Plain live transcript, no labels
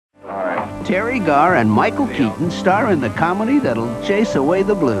Terry Garr and Michael Keaton star in the comedy that'll chase away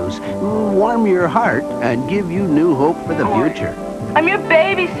the blues, warm your heart, and give you new hope for the future. I'm your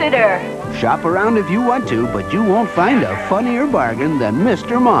babysitter. Shop around if you want to, but you won't find a funnier bargain than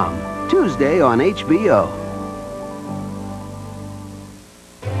Mr. Mom. Tuesday on HBO.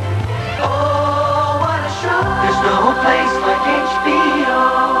 Oh, what a show. There's no place like HBO.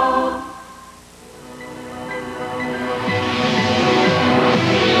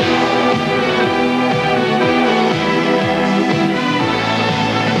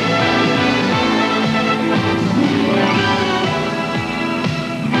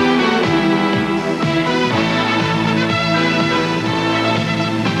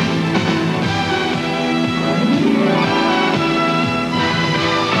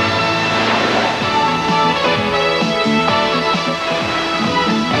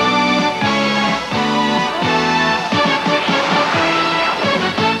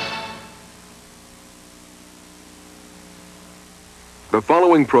 The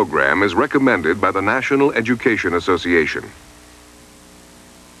following program is recommended by the National Education Association.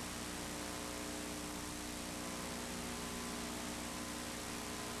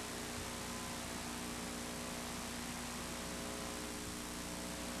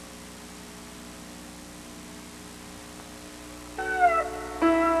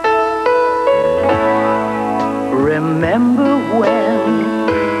 Remember when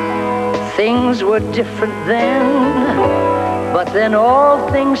things were different then? But then all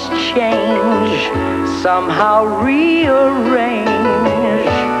things change, somehow rearrange.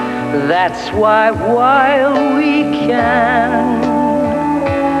 That's why while we can,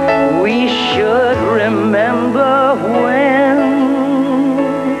 we should remember when.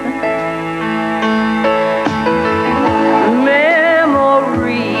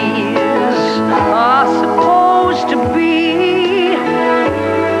 Memories are supposed to be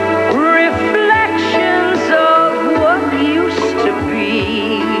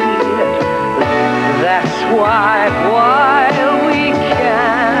why, while we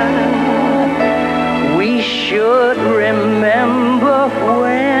can, we should remember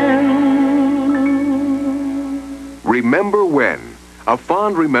when. Remember When, a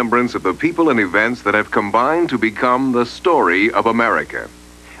fond remembrance of the people and events that have combined to become the story of America.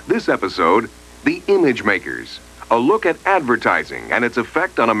 This episode, The Image Makers, a look at advertising and its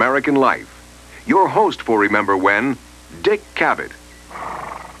effect on American life. Your host for Remember When, Dick Cavett.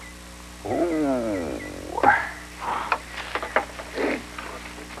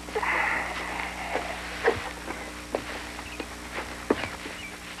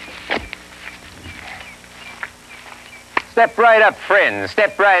 Step right up, friends.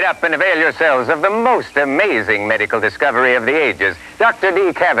 Step right up and avail yourselves of the most amazing medical discovery of the ages, Dr.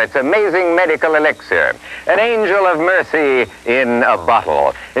 D. Cavett's amazing medical elixir. An angel of mercy in a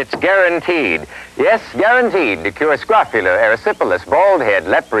bottle. It's guaranteed, yes, guaranteed to cure scrofula, erysipelas, bald head,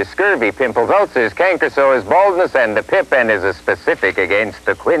 leprosy, scurvy, pimples, ulcers, canker sores, baldness, and the pip, and is a specific against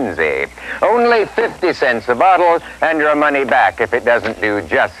the quinsy. Only 50 cents a bottle, and your money back if it doesn't do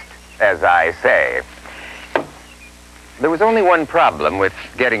just as I say. There was only one problem with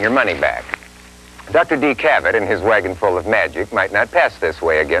getting your money back. Dr. D. Cavett and his wagon full of magic might not pass this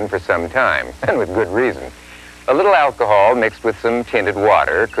way again for some time, and with good reason. A little alcohol mixed with some tinted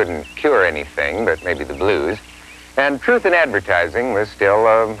water couldn't cure anything but maybe the blues, and truth in advertising was still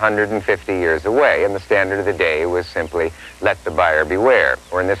 150 years away, and the standard of the day was simply let the buyer beware,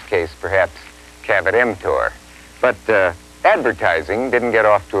 or in this case, perhaps Cavett emptor. But advertising didn't get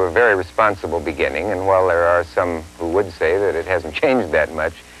off to a very responsible beginning, and while there are some who would say that it hasn't changed that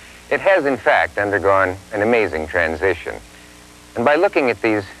much, it has in fact undergone an amazing transition. And by looking at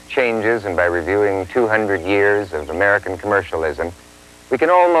these changes and by reviewing 200 years of American commercialism, we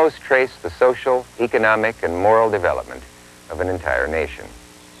can almost trace the social, economic, and moral development of an entire nation.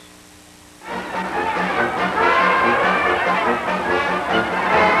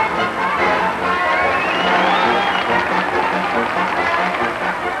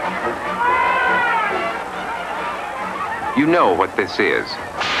 You know what this is.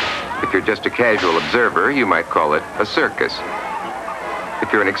 If you're just a casual observer, you might call it a circus.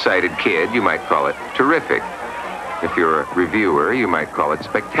 If you're an excited kid, you might call it terrific. If you're a reviewer, you might call it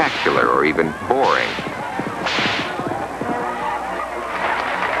spectacular or even boring.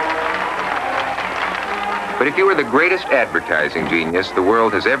 But if you were the greatest advertising genius the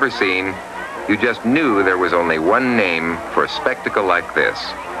world has ever seen, you just knew there was only one name for a spectacle like this: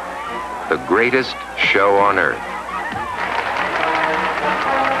 the greatest show on earth.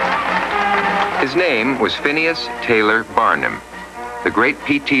 His name was Phineas Taylor Barnum. the great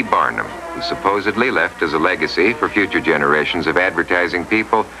P.T. Barnum, who supposedly left as a legacy for future generations of advertising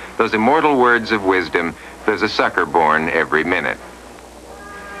people those immortal words of wisdom, "There's a sucker born every minute."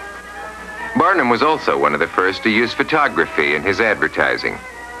 Barnum was also one of the first to use photography in his advertising,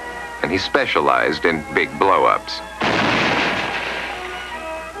 and he specialized in big blow-ups.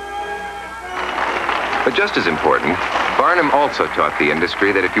 But just as important, Barnum also taught the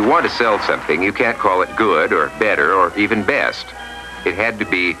industry that if you want to sell something, you can't call it good or better or even best. It had to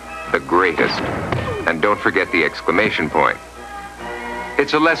be the greatest. And don't forget the exclamation point.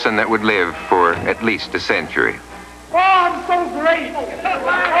 It's a lesson that would live for at least a century. Oh, I'm so grateful. Oh,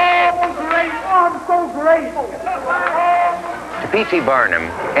 I'm great. Oh, I'm so grateful. To P.T. Barnum,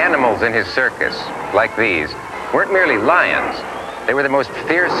 animals in his circus, like these, weren't merely lions. They were the most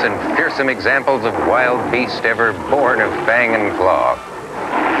fierce and fearsome examples of wild beast ever born of fang and claw.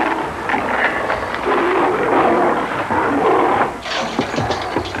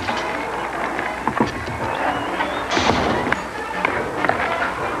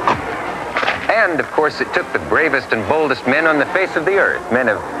 And, of course, it took the bravest and boldest men on the face of the earth, men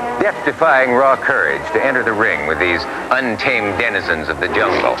of death-defying raw courage, to enter the ring with these untamed denizens of the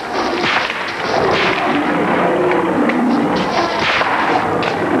jungle.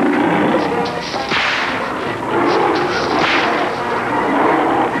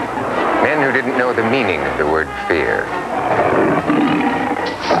 Men who didn't know the meaning of the word fear.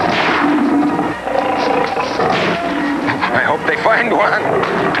 I hope they find one.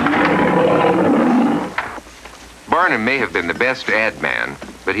 Barnum may have been the best ad man,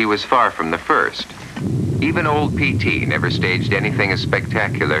 but he was far from the first. Even old P.T. never staged anything as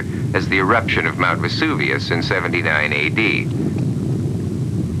spectacular as the eruption of Mount Vesuvius in 79 A.D.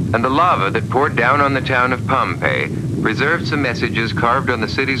 And the lava that poured down on the town of Pompeii preserved some messages carved on the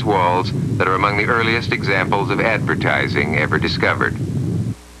city's walls that are among the earliest examples of advertising ever discovered.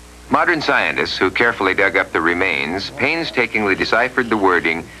 Modern scientists who carefully dug up the remains painstakingly deciphered the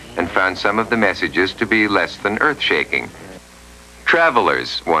wording and found some of the messages to be less than earth-shaking.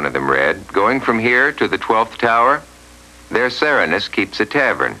 Travelers, one of them read, going from here to the 12th tower, their Serenus keeps a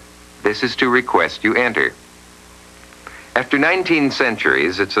tavern. This is to request you enter. After 19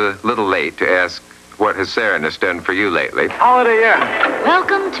 centuries, it's a little late to ask, what has Serenus done for you lately? Holiday Inn.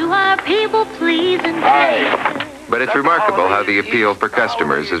 Welcome to our people-pleasing place. But it's remarkable how the appeal for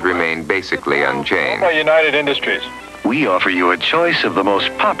customers has remained basically unchanged. By United Industries. We offer you a choice of the most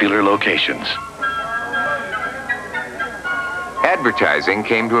popular locations. Advertising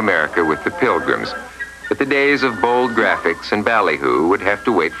came to America with the Pilgrims, but the days of bold graphics and ballyhoo would have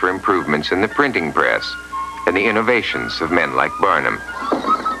to wait for improvements in the printing press and the innovations of men like Barnum.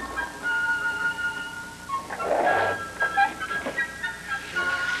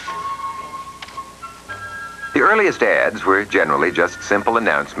 The earliest ads were generally just simple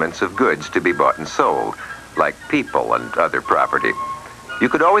announcements of goods to be bought and sold, like people and other property. You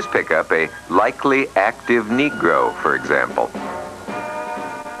could always pick up a likely active Negro, for example,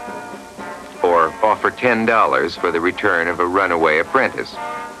 or offer $10 for the return of a runaway apprentice.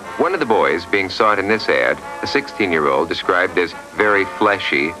 One of the boys being sought in this ad, a 16-year-old described as very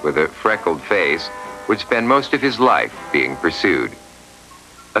fleshy with a freckled face, would spend most of his life being pursued.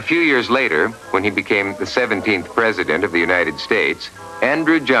 A few years later, when he became the 17th President of the United States,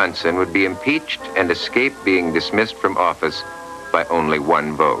 Andrew Johnson would be impeached and escape being dismissed from office by only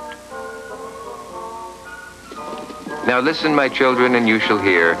one vote. Now listen, my children, and you shall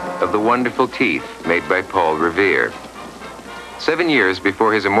hear of the wonderful teeth made by Paul Revere. 7 years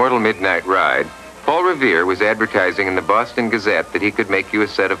before his immortal midnight ride, Paul Revere was advertising in the Boston Gazette that he could make you a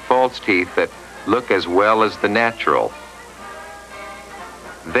set of false teeth that look as well as the natural.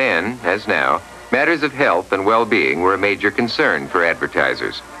 Then, as now, matters of health and well-being were a major concern for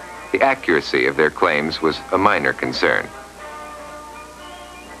advertisers. The accuracy of their claims was a minor concern.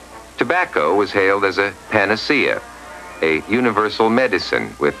 Tobacco was hailed as a panacea, a universal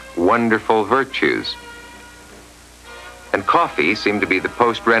medicine with wonderful virtues. And coffee seemed to be the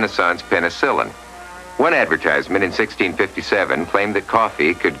post-Renaissance penicillin. One advertisement in 1657 claimed that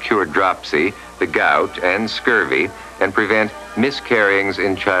coffee could cure dropsy, the gout, and scurvy, and prevent miscarryings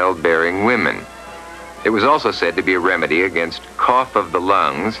in childbearing women. It was also said to be a remedy against cough of the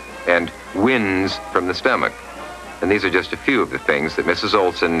lungs and winds from the stomach. And these are just a few of the things that Mrs.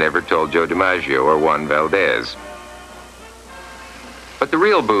 Olson never told Joe DiMaggio or Juan Valdez. But the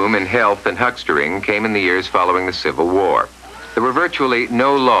real boom in health and huckstering came in the years following the Civil War. There were virtually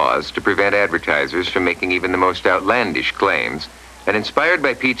no laws to prevent advertisers from making even the most outlandish claims, and inspired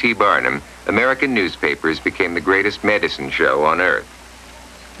by P.T. Barnum, American newspapers became the greatest medicine show on earth.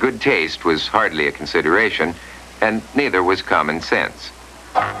 Good taste was hardly a consideration, and neither was common sense.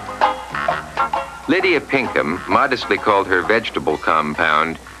 Lydia Pinkham modestly called her vegetable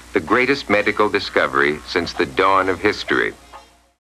compound the greatest medical discovery since the dawn of history.